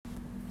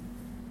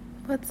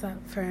What's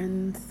up,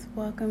 friends?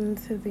 Welcome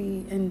to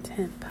the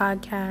Intent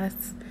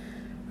Podcast,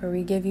 where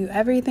we give you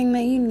everything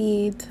that you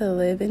need to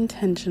live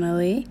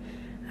intentionally.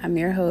 I'm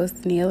your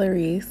host, Neela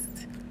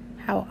Reese.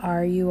 How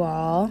are you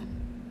all?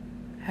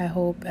 I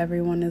hope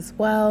everyone is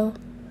well.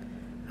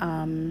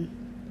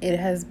 It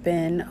has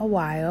been a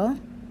while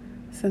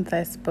since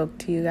I spoke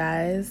to you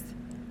guys,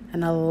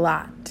 and a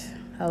lot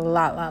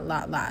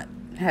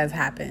has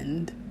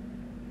happened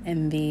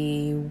in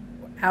the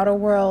outer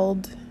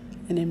world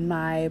and in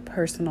my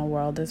personal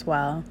world as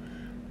well.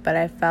 But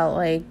I felt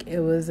like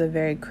it was a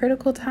very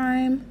critical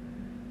time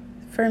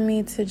for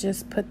me to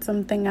just put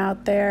something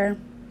out there.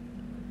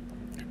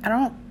 I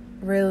don't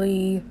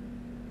really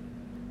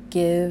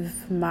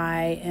give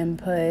my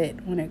input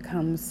when it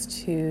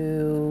comes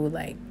to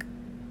like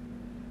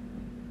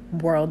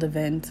world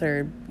events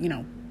or,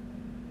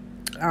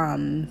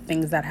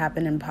 things that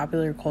happen in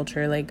popular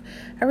culture. Like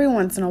every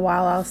once in a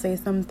while I'll say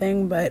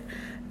something, but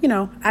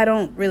I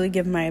don't really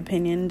give my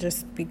opinion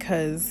just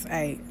because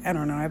I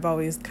don't know, I've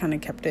always kind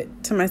of kept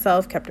it to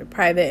myself, kept it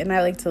private, and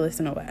I like to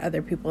listen to what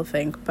other people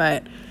think.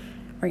 But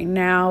right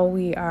now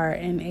we are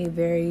in a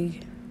very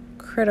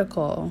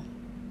critical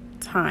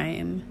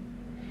time,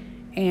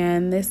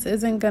 and this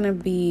isn't going to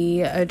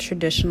be a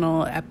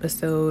traditional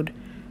episode.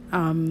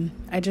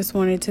 I just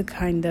wanted to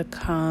kind of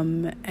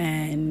come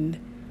and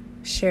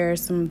share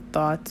some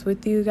thoughts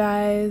with you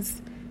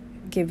guys,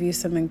 give you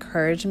some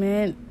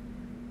encouragement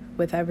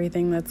with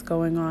everything that's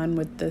going on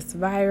with this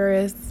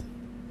virus.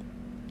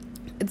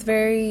 It's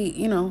very,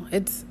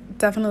 it's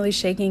definitely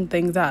shaking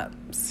things up,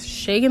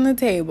 shaking the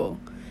table.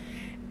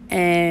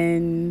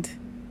 And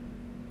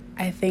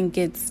I think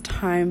it's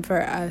time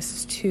for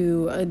us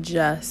to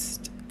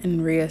adjust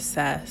and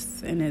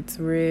reassess. And it's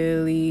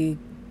really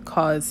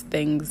caused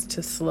things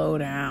to slow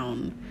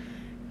down.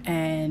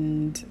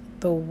 And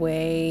the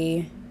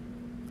way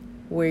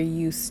we're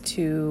used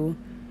to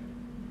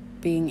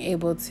being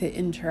able to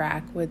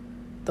interact with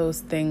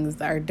those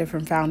things, are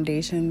different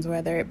foundations,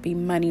 whether it be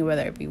money,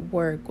 whether it be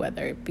work,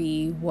 whether it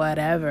be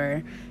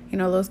whatever,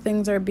 those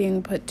things are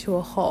being put to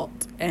a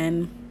halt.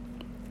 And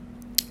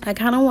I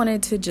kind of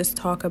wanted to just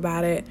talk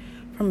about it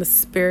from a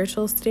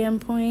spiritual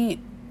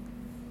standpoint,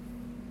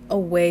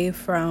 away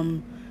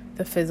from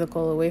the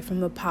physical, away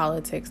from the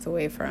politics,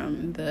 away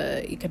from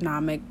the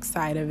economic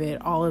side of it,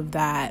 all of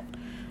that,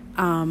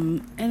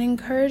 and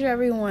encourage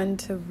everyone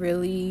to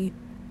really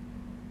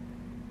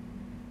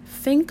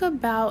think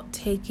about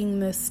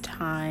taking this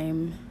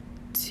time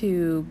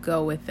to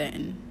go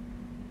within.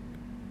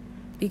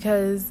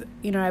 Because,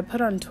 I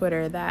put on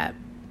Twitter that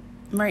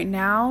right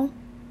now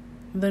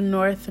the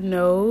North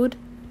Node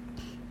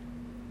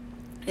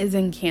is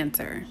in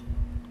Cancer.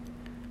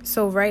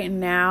 So right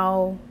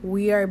now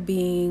we are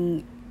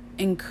being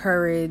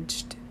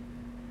encouraged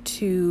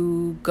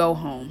to go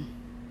home.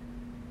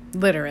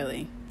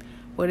 Literally.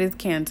 What is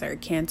Cancer?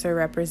 Cancer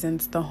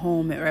represents the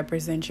home. It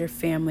represents your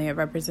family. It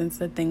represents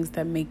the things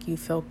that make you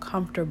feel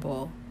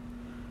comfortable.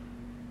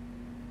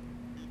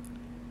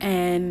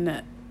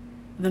 And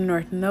the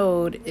North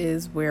Node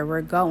is where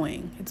we're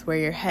going. It's where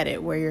you're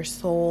headed, where your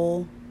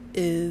soul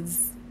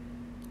is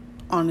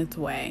on its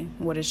way,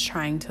 what it's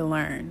trying to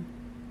learn.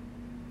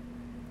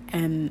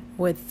 And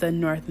with the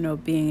North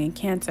Node being in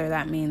Cancer,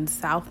 that means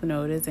South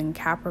Node is in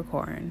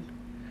Capricorn.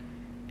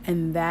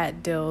 And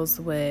that deals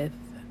with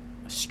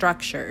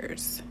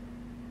structures,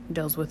 it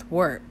deals with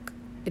work,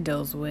 it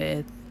deals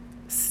with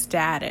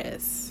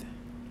status,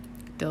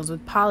 it deals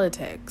with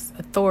politics,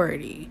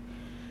 authority.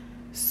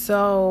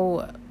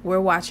 So we're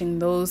watching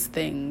those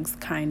things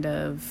kind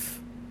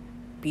of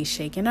be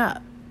shaken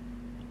up.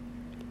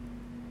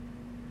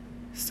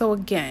 So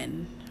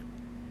again,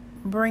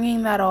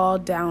 bringing that all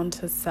down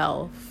to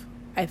self,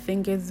 I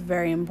think it's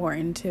very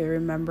important to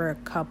remember a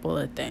couple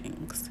of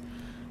things.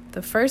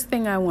 The first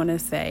thing I want to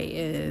say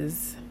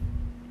is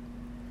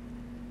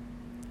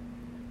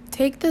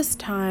take this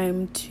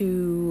time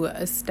to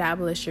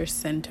establish your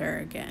center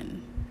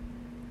again.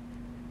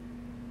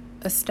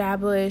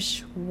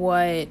 Establish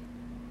what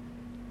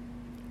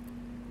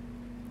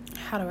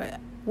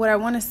I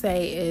want to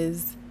say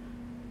is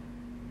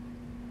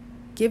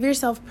give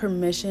yourself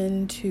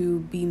permission to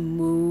be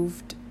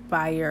moved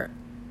by your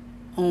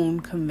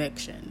own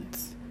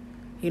convictions.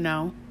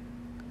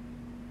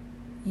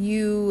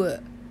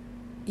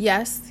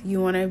 Yes,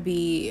 you want to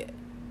be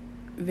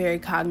very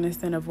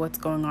cognizant of what's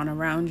going on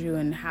around you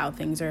and how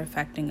things are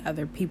affecting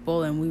other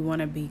people, and we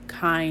want to be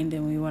kind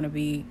and we want to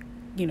be,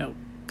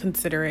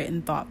 considerate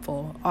and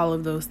thoughtful, all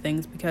of those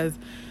things, because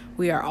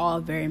we are all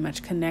very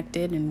much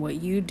connected, and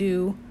what you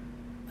do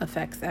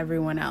affects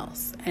everyone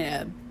else.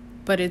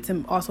 But it's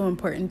also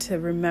important to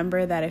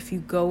remember that if you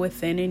go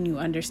within and you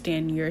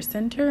understand your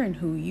center and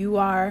who you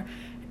are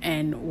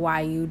and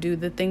why you do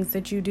the things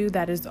that you do,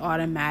 that is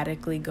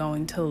automatically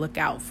going to look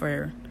out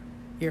for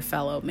your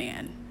fellow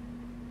man.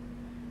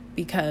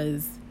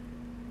 Because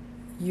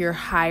your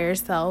higher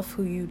self,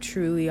 who you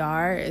truly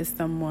are, is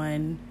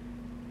someone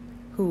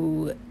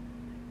who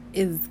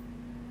is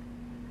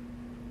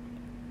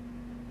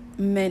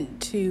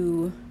meant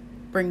to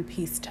bring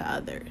peace to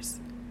others.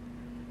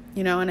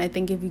 And I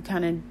think if you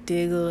kind of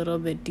dig a little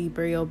bit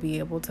deeper, you'll be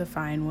able to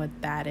find what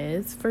that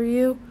is for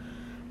you.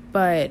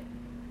 But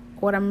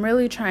what I'm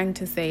really trying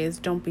to say is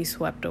don't be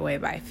swept away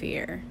by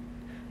fear.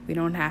 We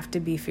don't have to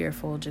be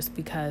fearful just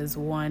because,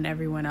 one,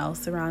 everyone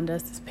else around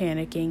us is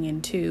panicking,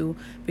 and two,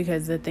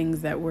 because the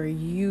things that we're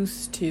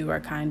used to are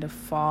kind of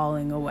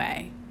falling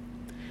away.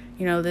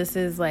 This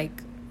is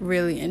like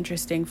really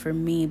interesting for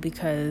me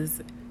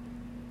because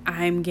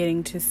I'm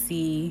getting to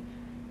see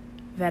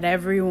that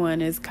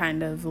everyone is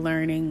kind of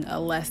learning a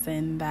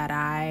lesson that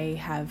I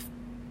have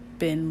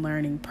been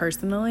learning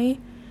personally,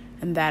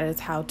 and that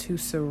is how to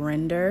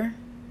surrender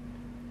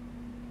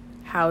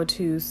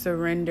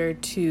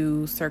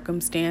to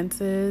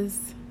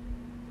circumstances,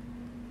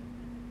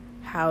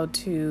 how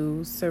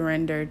to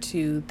surrender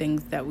to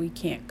things that we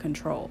can't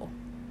control.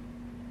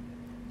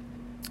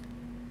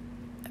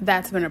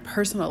 That's been a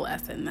personal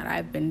lesson that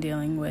I've been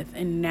dealing with,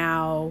 and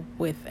now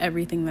with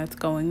everything that's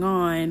going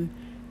on,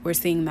 we're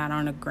seeing that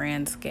on a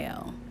grand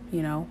scale.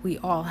 We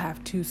all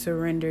have to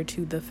surrender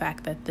to the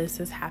fact that this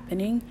is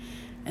happening,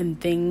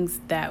 and things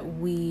that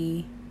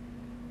we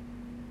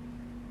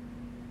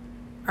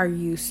are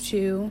used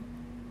to,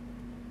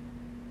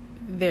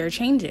 they're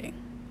changing,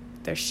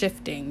 they're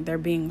shifting, they're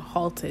being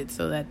halted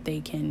so that they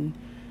can,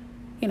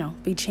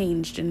 be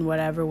changed in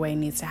whatever way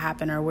needs to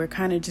happen, or we're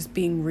kind of just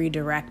being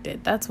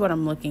redirected. That's what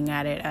I'm looking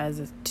at it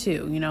as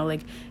too.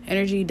 Like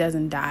energy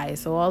doesn't die.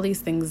 So all these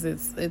things,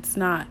 it's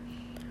not,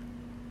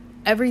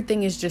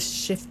 everything is just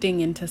shifting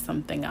into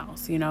something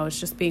else. It's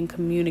just being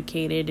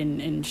communicated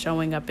and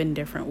showing up in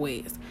different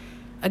ways.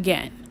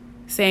 Again,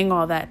 saying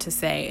all that to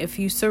say, if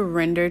you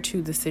surrender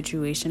to the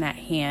situation at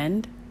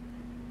hand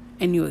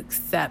and you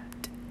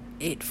accept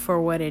it for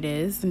what it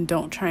is, and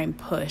don't try and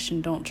push,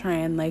 and don't try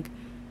and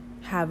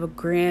have a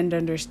grand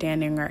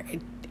understanding or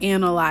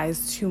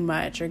analyze too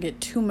much or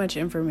get too much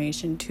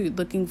information,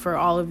 looking for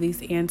all of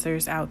these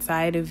answers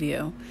outside of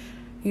you.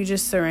 You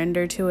just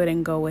surrender to it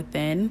and go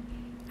within.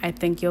 I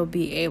think you'll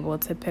be able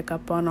to pick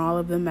up on all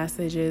of the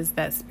messages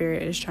that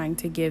Spirit is trying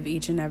to give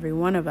each and every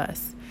one of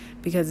us,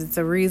 because it's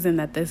a reason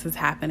that this is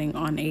happening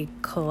on a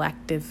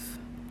collective,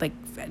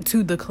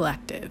 to the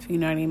collective, you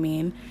know what I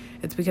mean?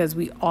 It's because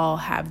we all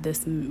have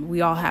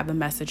a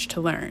message to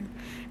learn,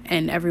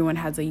 and everyone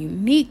has a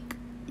unique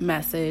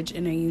message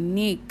and a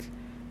unique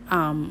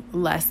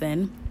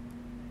lesson,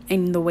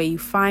 and the way you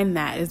find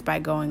that is by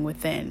going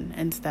within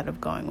instead of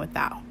going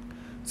without.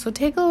 So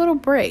take a little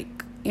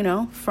break,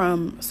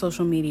 from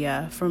social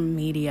media, from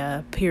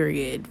media,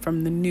 period,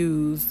 from the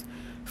news,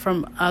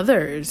 from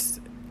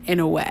others, in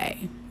a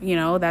way.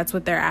 That's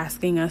what they're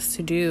asking us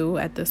to do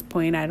at this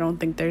point. I don't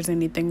think there's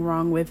anything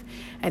wrong with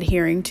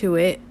adhering to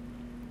it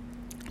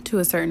to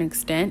a certain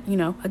extent.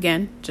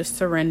 Again, just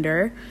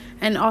surrender,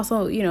 and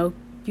also,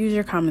 use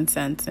your common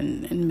sense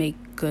and make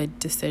good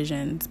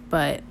decisions.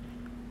 But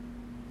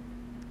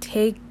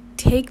take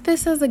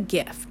this as a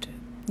gift.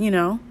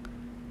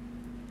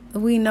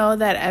 We know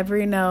that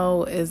every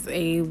no is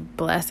a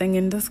blessing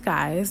in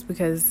disguise,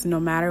 because no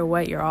matter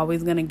what, you're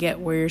always going to get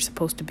where you're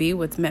supposed to be.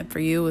 What's meant for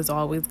you is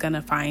always going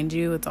to find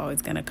you. It's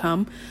always going to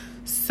come.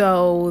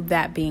 So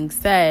that being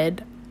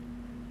said,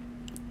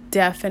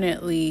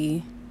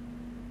 definitely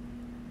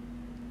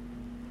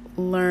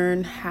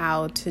learn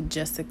how to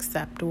just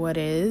accept what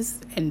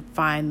is and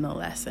find the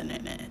lesson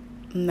in it.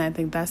 And I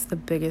think that's the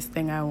biggest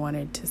thing I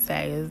wanted to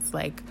say is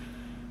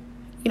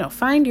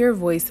find your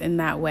voice in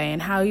that way.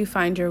 And how you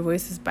find your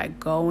voice is by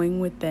going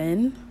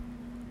within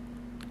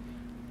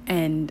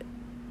and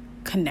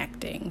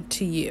connecting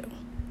to you.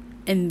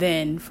 And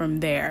then from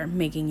there,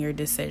 making your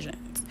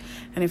decisions.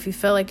 And if you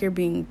feel like you're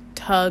being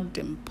tugged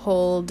and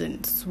pulled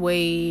and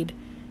swayed,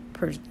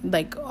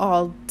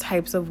 all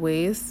types of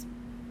ways,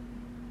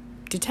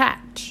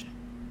 detach.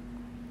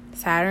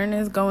 Saturn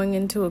is going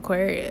into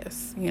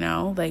Aquarius,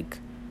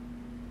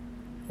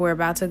 we're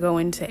about to go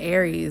into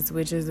Aries,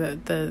 which is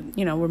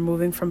we're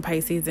moving from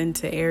Pisces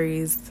into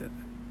Aries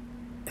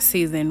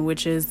season,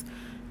 which is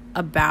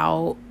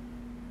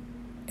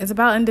it's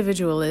about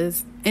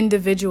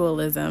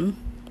individualism,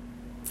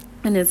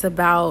 and it's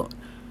about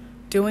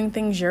doing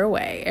things your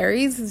way.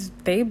 Aries,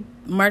 they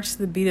march to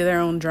the beat of their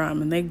own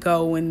drum, and they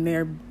go when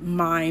their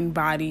mind,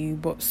 body,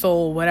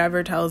 soul,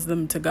 whatever tells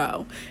them to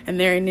go, and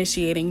they're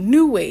initiating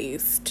new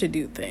ways to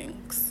do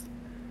things.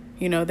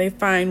 They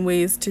find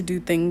ways to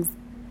do things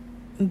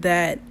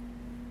that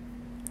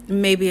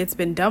maybe it's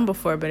been done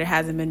before, but it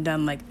hasn't been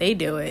done like they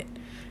do it,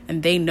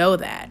 and they know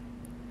that,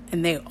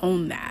 and they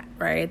own that,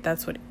 right?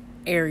 That's what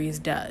Aries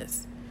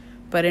does.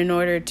 But in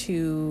order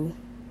to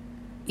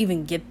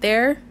even get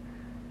there,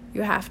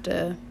 you have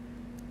to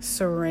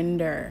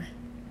surrender.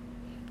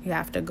 You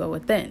have to go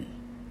within.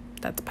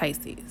 That's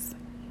Pisces.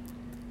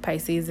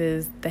 Pisces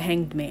is the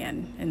Hanged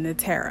Man in the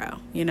tarot.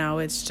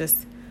 It's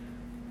just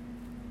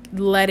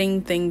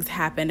letting things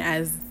happen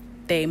as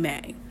they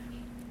may.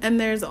 And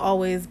there's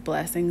always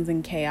blessings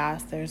in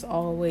chaos. There's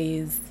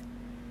always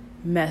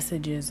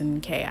messages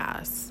in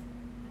chaos.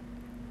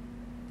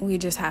 We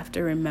just have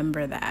to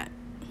remember that,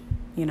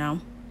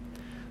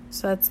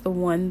 So that's the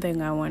one thing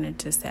I wanted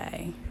to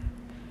say.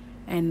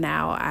 and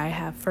now I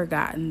have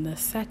forgotten the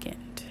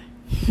second.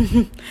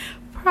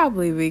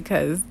 Probably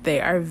because they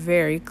are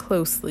very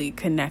closely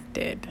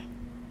connected.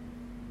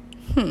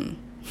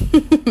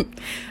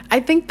 I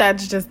think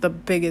that's just the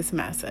biggest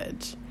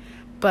message.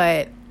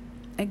 But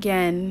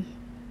again,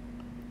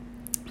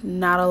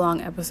 not a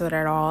long episode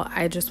at all.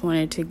 I just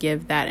wanted to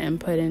give that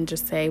input and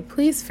just say,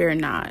 please fear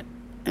not.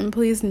 And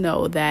please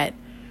know that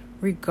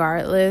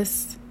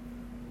regardless,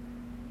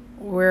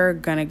 we're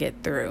going to get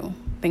through.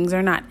 Things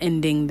are not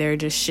ending. They're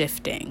just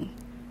shifting.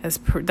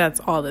 That's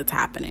all that's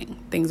happening.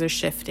 Things are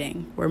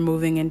shifting. We're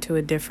moving into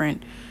a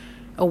different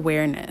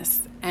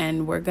awareness.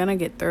 And we're going to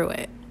get through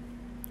it.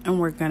 And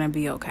we're going to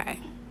be okay.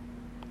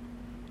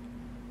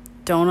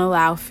 Don't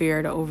allow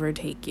fear to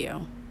overtake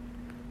you.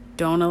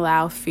 Don't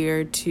allow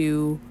fear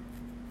to...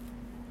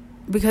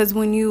 Because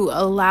when you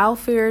allow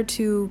fear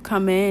to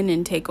come in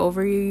and take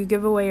over you, you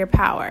give away your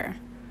power.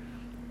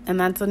 And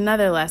that's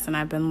another lesson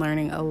I've been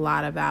learning a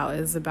lot about,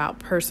 is about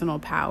personal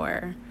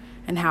power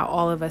and how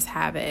all of us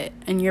have it.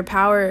 And your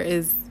power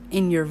is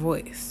in your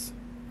voice.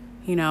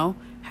 You know,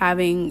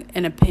 having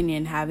an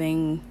opinion,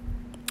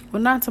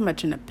 well, not so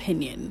much an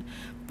opinion,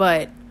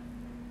 but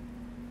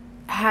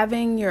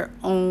having your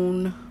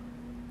own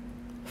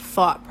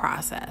thought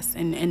process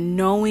and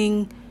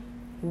knowing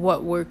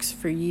what works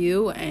for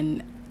you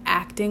and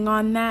acting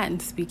on that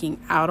and speaking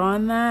out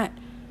on that,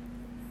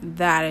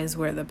 that is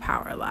where the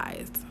power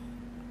lies.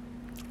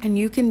 And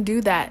you can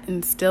do that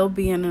and still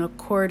be in an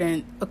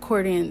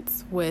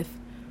accordance with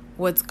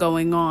what's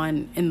going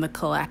on in the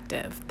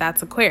collective.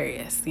 That's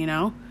Aquarius, you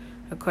know?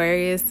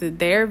 Aquarius,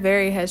 they're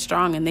very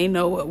headstrong and they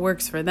know what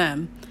works for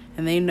them.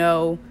 And they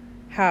know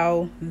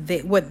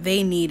what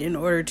they need in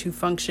order to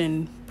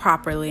function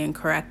properly and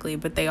correctly.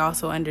 But they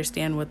also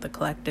understand what the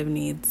collective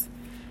needs.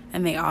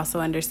 And they also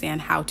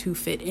understand how to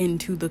fit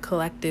into the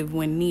collective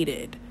when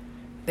needed.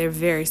 They're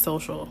very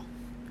social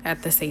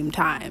at the same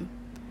time.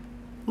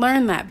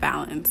 Learn that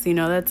balance. You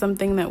know, that's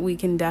something that we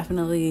can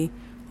definitely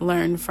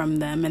learn from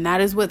them. And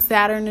that is what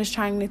Saturn is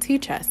trying to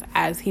teach us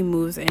as he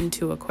moves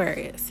into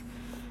Aquarius.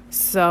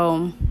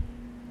 So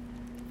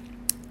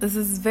this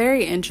is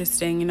very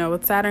interesting. You know,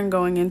 with Saturn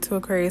going into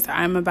Aquarius,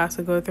 I'm about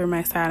to go through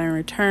my Saturn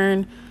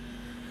return.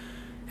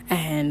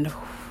 And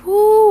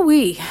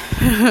whoo-wee.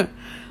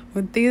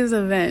 With these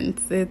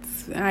events,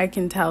 I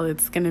can tell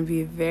it's going to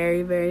be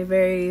very, very,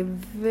 very,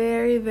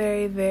 very,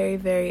 very, very,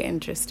 very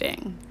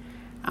interesting.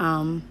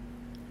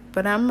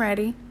 But I'm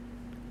ready.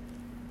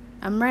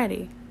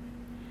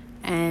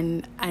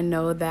 And I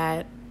know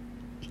that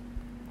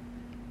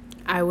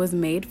I was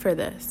made for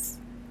this.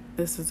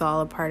 This is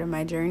all a part of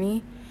my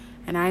journey.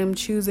 And I am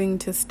choosing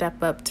to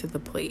step up to the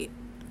plate.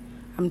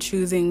 I'm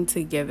choosing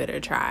to give it a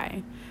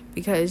try.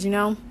 Because, you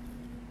know,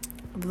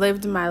 I've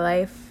lived my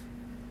life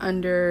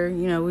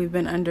we've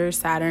been under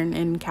Saturn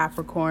in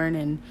Capricorn,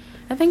 and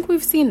I think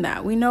we've seen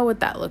that. We know what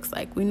that looks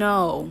like. We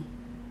know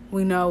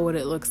what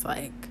it looks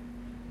like.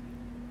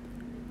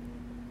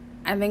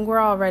 I think we're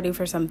all ready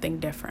for something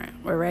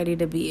different. We're ready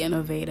to be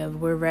innovative.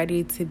 We're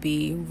ready to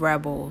be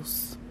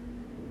rebels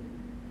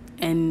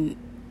and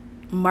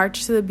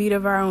march to the beat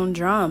of our own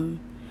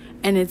drum.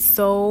 And it's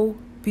so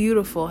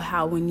beautiful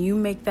how when you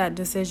make that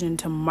decision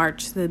to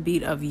march to the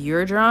beat of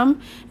your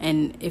drum,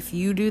 and if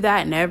you do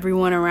that and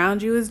everyone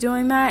around you is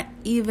doing that,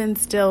 even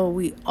still,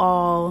 we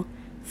all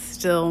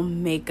still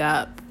make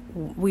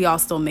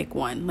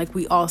one. Like,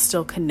 we all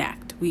still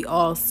connect. We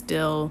all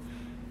still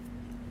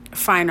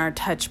find our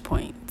touch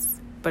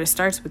points. But it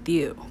starts with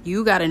you.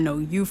 You got to know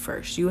you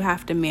first. You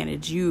have to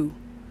manage you.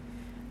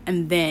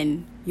 And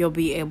then you'll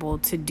be able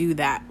to do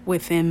that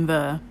within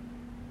the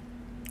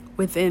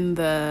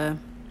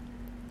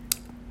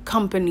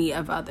company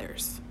of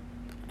others.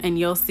 And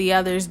you'll see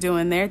others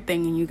doing their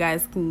thing, and you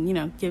guys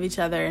can, give each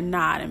other a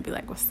nod and be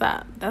like, what's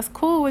up? That's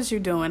cool what you're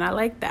doing. I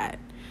like that.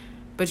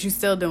 But you're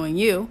still doing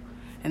you.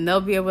 And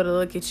they'll be able to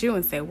look at you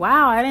and say,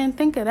 wow, I didn't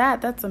think of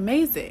that. That's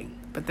amazing.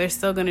 But they're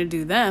still going to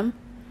do them.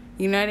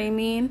 You know what I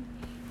mean?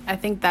 I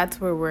think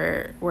that's where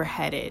we're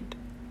headed.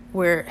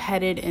 We're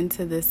headed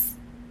into this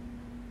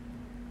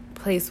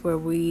place where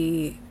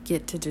we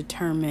get to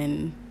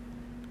determine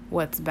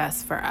what's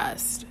best for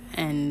us,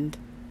 and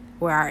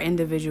where our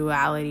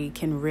individuality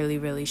can really,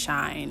 really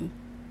shine,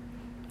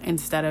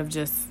 instead of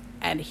just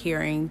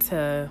adhering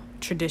to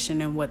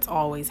tradition and what's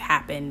always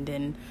happened.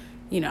 And,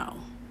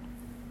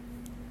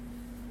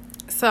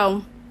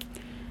 so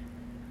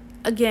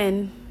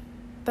again,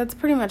 that's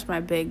pretty much my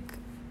big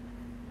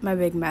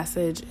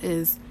message,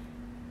 is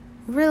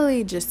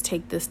really just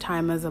take this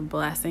time as a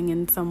blessing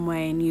in some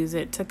way and use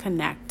it to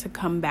connect, to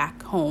come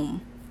back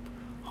home.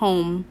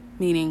 Home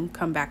meaning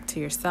come back to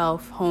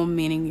yourself. Home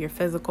meaning your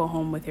physical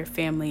home with your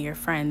family, your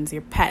friends,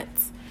 your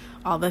pets,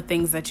 all the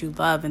things that you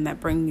love and that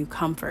bring you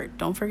comfort.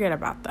 Don't forget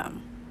about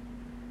them.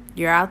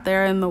 You're out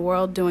there in the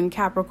world doing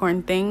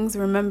Capricorn things.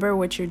 Remember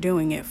what you're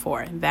doing it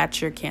for.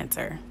 That's your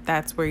Cancer.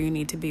 That's where you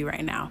need to be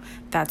right now.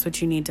 That's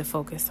what you need to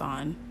focus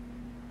on.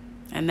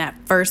 And that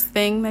first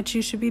thing that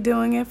you should be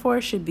doing it for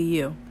should be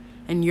you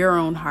and your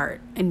own heart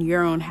and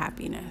your own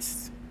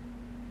happiness.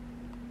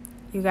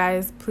 You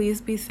guys, please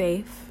be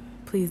safe.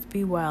 Please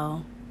be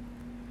well.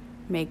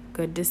 Make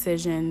good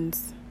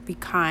decisions. Be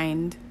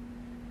kind.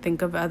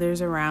 Think of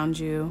others around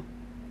you.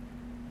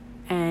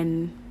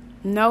 And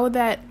know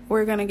that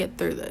we're going to get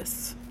through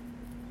this.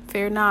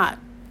 Fear not.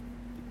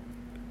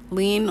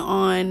 Lean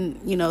on,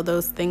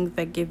 those things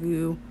that give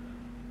you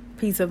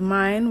peace of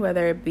mind,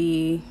 whether it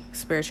be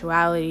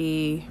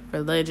spirituality,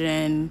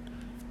 religion,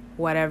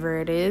 whatever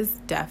it is.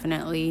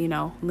 Definitely,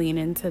 lean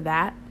into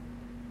that.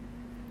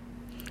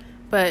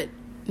 But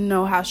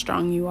know how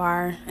strong you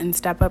are and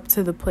step up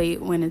to the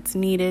plate when it's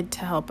needed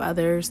to help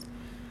others.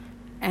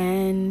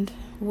 And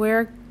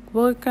we're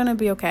going to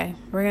be okay.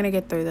 We're going to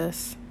get through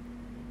this.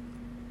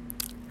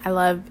 I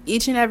love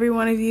each and every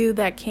one of you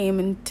that came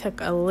and took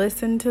a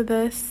listen to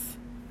this.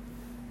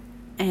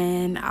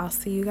 And I'll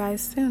see you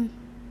guys soon.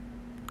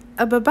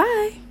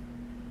 Bye-bye.